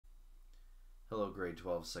Hello, grade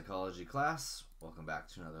 12 psychology class. Welcome back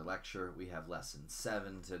to another lecture. We have lesson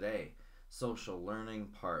 7 today. Social learning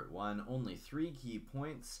part 1. Only 3 key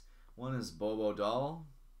points. 1 is Bobo doll.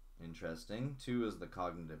 Interesting. 2 is the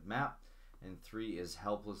cognitive map. And 3 is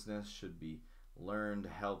helplessness. Should be learned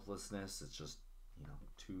helplessness. It's just,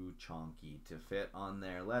 too chonky to fit on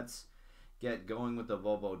there. Let's get going with the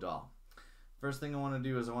Bobo doll. First thing I want to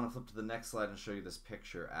do is I want to flip to the next slide and show you this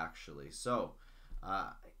picture actually. So,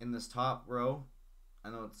 in this top row, I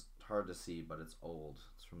know it's hard to see, but it's old.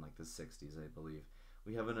 It's from like the 60s, I believe.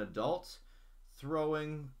 We have an adult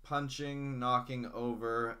throwing, punching, knocking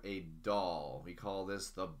over a doll. We call this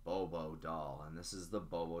the Bobo doll, and this is the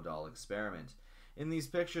Bobo doll experiment. In these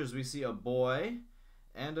pictures, we see a boy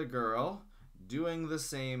and a girl doing the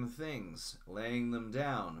same things, laying them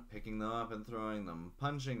down, picking them up and throwing them,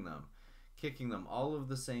 punching them, kicking them, all of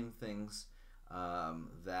the same things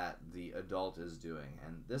that the adult is doing.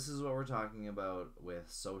 And this is what we're talking about with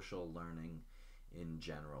social learning in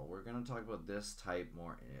general. We're going to talk about this type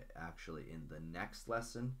more actually in the next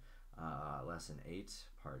lesson, lesson 8,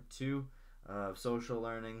 part 2 of social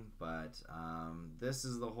learning. But this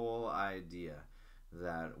is the whole idea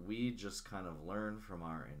that we just kind of learn from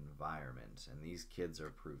our environment, and these kids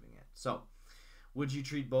are proving it. So, would you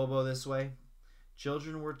treat Bobo this way?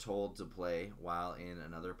 Children were told to play while in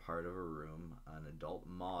another part of a room. An adult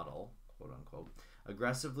model, quote unquote,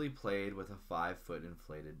 aggressively played with a 5-foot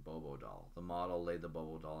inflated Bobo doll. The model laid the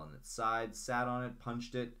Bobo doll on its side, sat on it,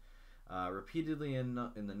 punched it repeatedly in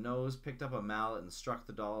the nose, picked up a mallet and struck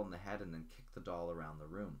the doll in the head, and then kicked the doll around the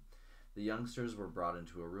room. The youngsters were brought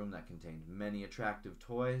into a room that contained many attractive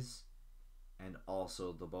toys and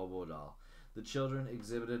also the Bobo doll. The children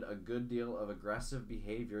exhibited a good deal of aggressive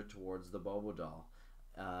behavior towards the Bobo doll.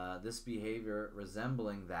 This behavior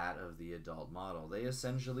resembling that of the adult model. They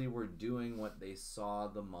essentially were doing what they saw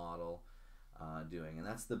the model doing, and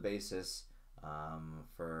that's the basis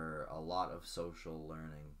for a lot of social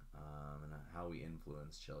learning and how we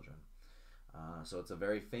influence children. So it's a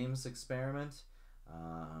very famous experiment,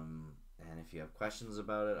 and if you have questions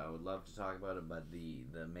about it, I would love to talk about it, but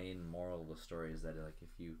the main moral of the story is that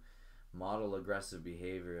if you model aggressive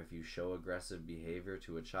behavior, if you show aggressive behavior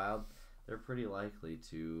to a child, they're pretty likely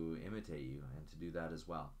to imitate you and to do that as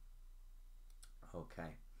well.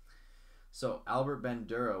 Okay. So Albert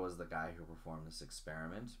Bandura was the guy who performed this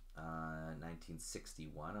experiment in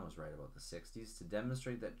 1961. I was right about the 60s, to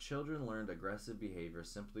demonstrate that children learned aggressive behavior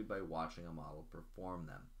simply by watching a model perform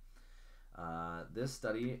them. This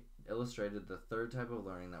study illustrated the third type of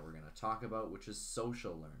learning that we're going to talk about, which is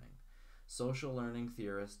social learning. Social learning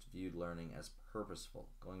theorists viewed learning as purposeful,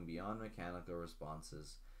 going beyond mechanical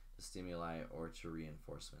responses to stimuli or to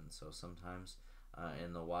reinforcement. So sometimes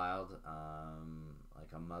in the wild,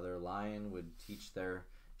 like a mother lion would teach their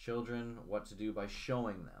children what to do by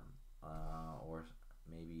showing them, or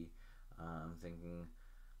maybe thinking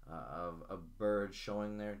of a bird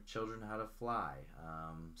showing their children how to fly.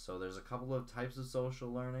 So there's a couple of types of social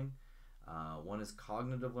learning. One is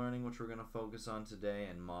cognitive learning, which we're going to focus on today,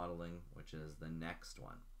 and modeling, which is the next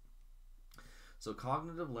one. So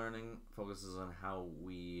cognitive learning focuses on how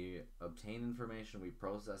we obtain information, we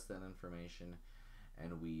process that information,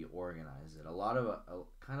 and we organize it. A lot of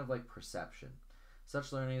kind of like perception.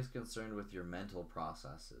 Such learning is concerned with your mental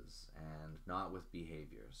processes and not with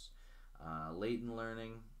behaviors. Latent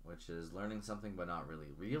learning, which is learning something but not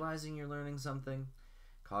really realizing you're learning something.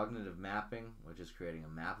 Cognitive mapping, which is creating a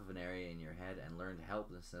map of an area in your head, and learned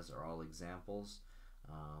helplessness are all examples,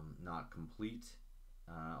 not complete,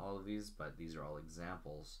 all of these, but these are all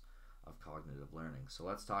examples of cognitive learning. So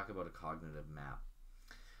let's talk about a cognitive map.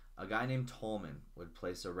 A guy named Tolman would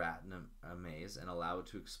place a rat in a maze and allow it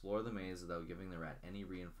to explore the maze without giving the rat any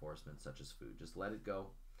reinforcement such as food. Just let it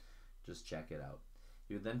go, just check it out.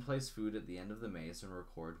 He would then place food at the end of the maze and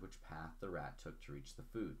record which path the rat took to reach the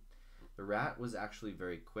food. The rat was actually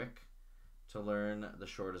very quick to learn the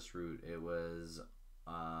shortest route. It was,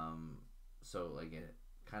 it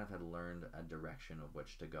kind of had learned a direction of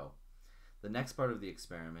which to go. The next part of the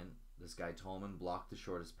experiment, this guy Tolman blocked the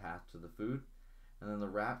shortest path to the food, and then the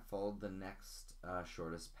rat followed the next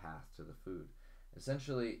shortest path to the food.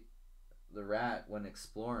 Essentially, the rat, when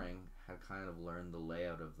exploring, had kind of learned the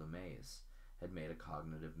layout of the maze, had made a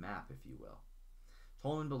cognitive map, if you will.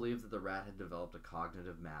 Tolman believed that the rat had developed a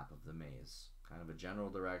cognitive map of the maze, kind of a general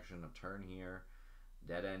direction, a turn here,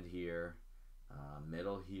 dead end here,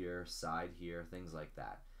 middle here, side here, things like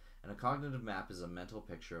that. And a cognitive map is a mental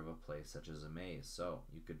picture of a place such as a maze. So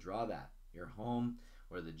you could draw that. Your home,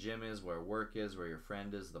 where the gym is, where work is, where your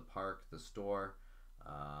friend is, the park, the store.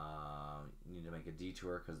 You need to make a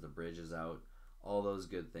detour because the bridge is out. all those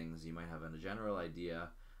good things. You might have a general idea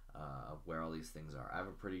of where all these things are. I have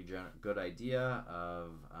a pretty good idea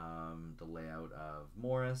of the layout of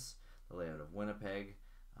Morris, the layout of Winnipeg,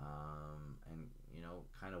 and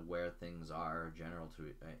kind of where things are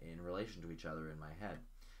in relation to each other in my head.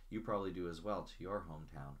 You probably do as well to your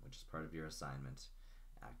hometown, which is part of your assignment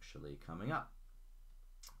actually coming up.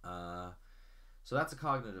 So that's a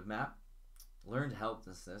cognitive map. Learned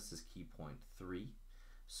helplessness is key point 3.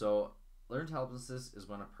 So learned helplessness is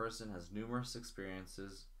when a person has numerous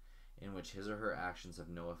experiences in which his or her actions have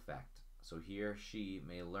no effect. So he or she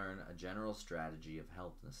may learn a general strategy of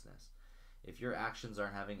helplessness. If your actions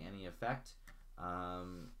aren't having any effect,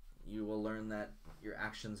 you will learn that your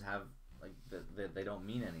actions have that they don't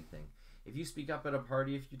mean anything. If you speak up at a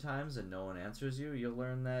party a few times and no one answers you, you'll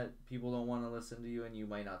learn that people don't want to listen to you and you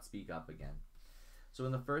might not speak up again. So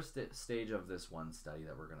in the first stage of this one study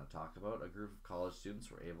that we're going to talk about, a group of college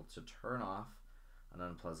students were able to turn off an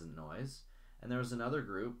unpleasant noise, and there was another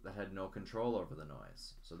group that had no control over the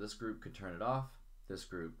noise. So this group could turn it off, this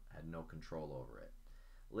group had no control over it.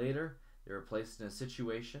 Later, they were placed in a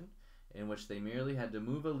situation in which they merely had to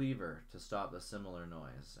move a lever to stop the similar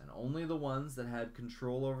noise, and only the ones that had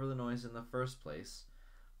control over the noise in the first place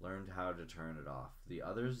learned how to turn it off. The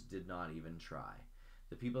others did not even try.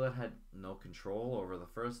 The people that had no control over the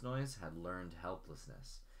first noise had learned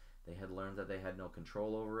helplessness. They had learned that they had no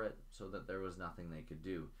control over it, so that there was nothing they could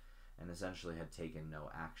do, and essentially had taken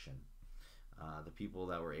no action. The people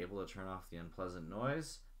that were able to turn off the unpleasant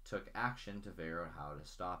noise took action to figure out how to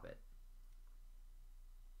stop it.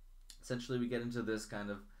 Essentially, we get into this kind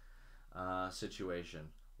of situation.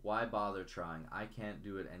 Why bother trying? I can't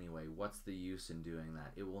do it anyway. What's the use in doing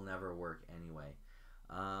that? It will never work anyway.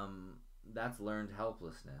 That's learned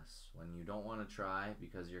helplessness. When you don't want to try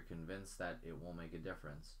because you're convinced that it won't make a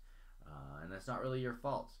difference. And that's not really your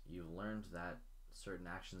fault. You've learned that certain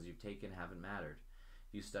actions you've taken haven't mattered.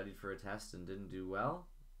 If you studied for a test and didn't do well,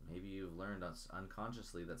 maybe you've learned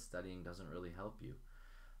unconsciously that studying doesn't really help you.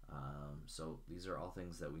 So these are all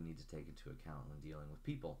things that we need to take into account when dealing with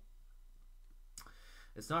people.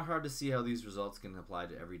 It's not hard to see how these results can apply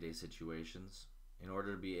to everyday situations. In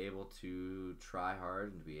order to be able to try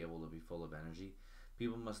hard and to be able to be full of energy,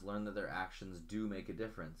 people must learn that their actions do make a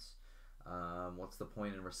difference. What's the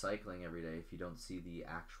point in recycling every day if you don't see the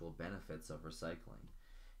actual benefits of recycling?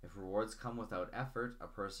 If rewards come without effort, a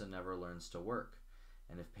person never learns to work.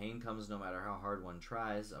 And if pain comes no matter how hard one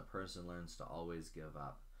tries, a person learns to always give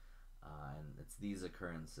up. And it's these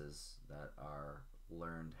occurrences that are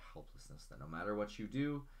learned helplessness, that no matter what you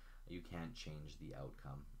do, you can't change the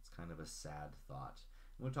outcome. It's kind of a sad thought.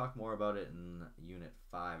 And we'll talk more about it in Unit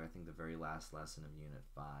 5, I think the very last lesson of Unit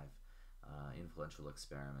 5, Influential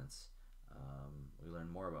Experiments. We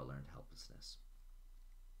learn more about learned helplessness.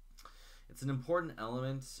 It's an important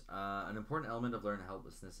element. An important element of learned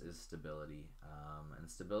helplessness is stability. And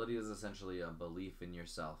stability is essentially a belief in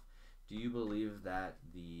yourself. Do you believe that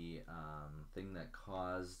the thing that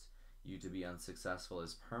caused you to be unsuccessful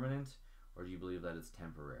is permanent, or do you believe that it's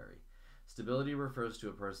temporary? Stability refers to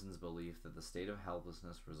a person's belief that the state of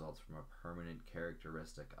helplessness results from a permanent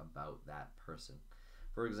characteristic about that person.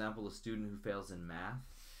 For example, a student who fails in math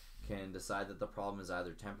can decide that the problem is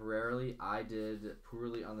either temporarily, I did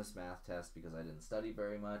poorly on this math test because I didn't study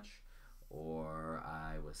very much, or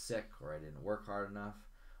I was sick, or I didn't work hard enough,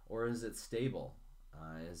 or is it stable?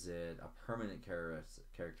 Is it a permanent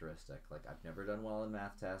characteristic? Like, I've never done well in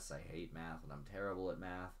math tests, I hate math, and I'm terrible at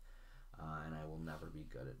math, and I will never be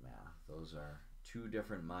good at math. Those are two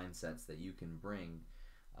different mindsets that you can bring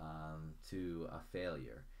to a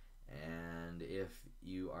failure. And if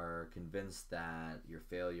you are convinced that your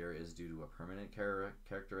failure is due to a permanent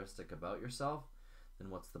characteristic about yourself, then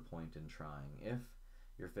what's the point in trying? If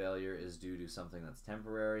your failure is due to something that's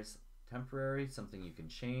temporary, something you can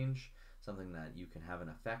change, something that you can have an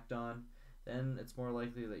effect on, then it's more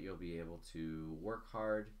likely that you'll be able to work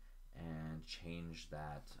hard and change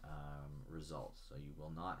that result. So you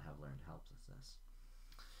will not have learned helplessness.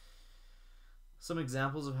 Some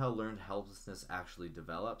examples of how learned helplessness actually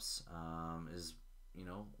develops is,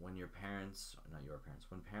 when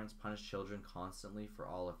when parents punish children constantly for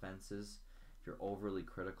all offenses, if you're overly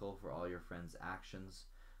critical for all your friends' actions,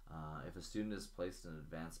 if a student is placed in an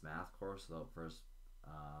advanced math course without first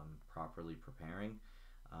properly preparing,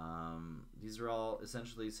 these are all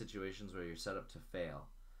essentially situations where you're set up to fail,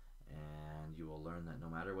 and you will learn that no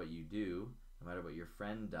matter what you do, no matter what your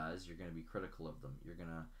friend does, you're going to be critical of them. You're going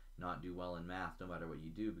to not do well in math no matter what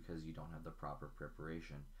you do because you don't have the proper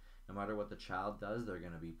preparation. No matter what the child does, they're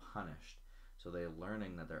going to be punished. So they're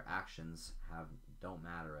learning that their actions don't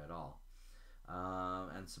matter at all.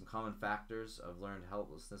 And some common factors of learned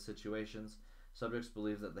helplessness situations. Subjects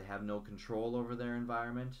believe that they have no control over their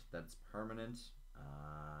environment, that it's permanent,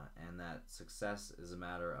 and that success is a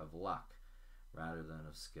matter of luck rather than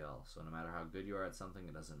of skill. So no matter how good you are at something,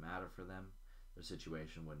 it doesn't matter for them. Their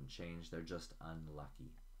situation wouldn't change. They're just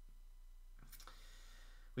unlucky.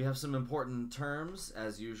 We have some important terms,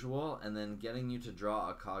 as usual, and then getting you to draw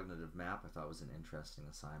a cognitive map I thought was an interesting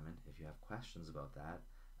assignment. If you have questions about that,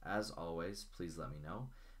 as always, please let me know.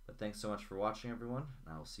 But thanks so much for watching, everyone,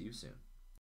 and I will see you soon.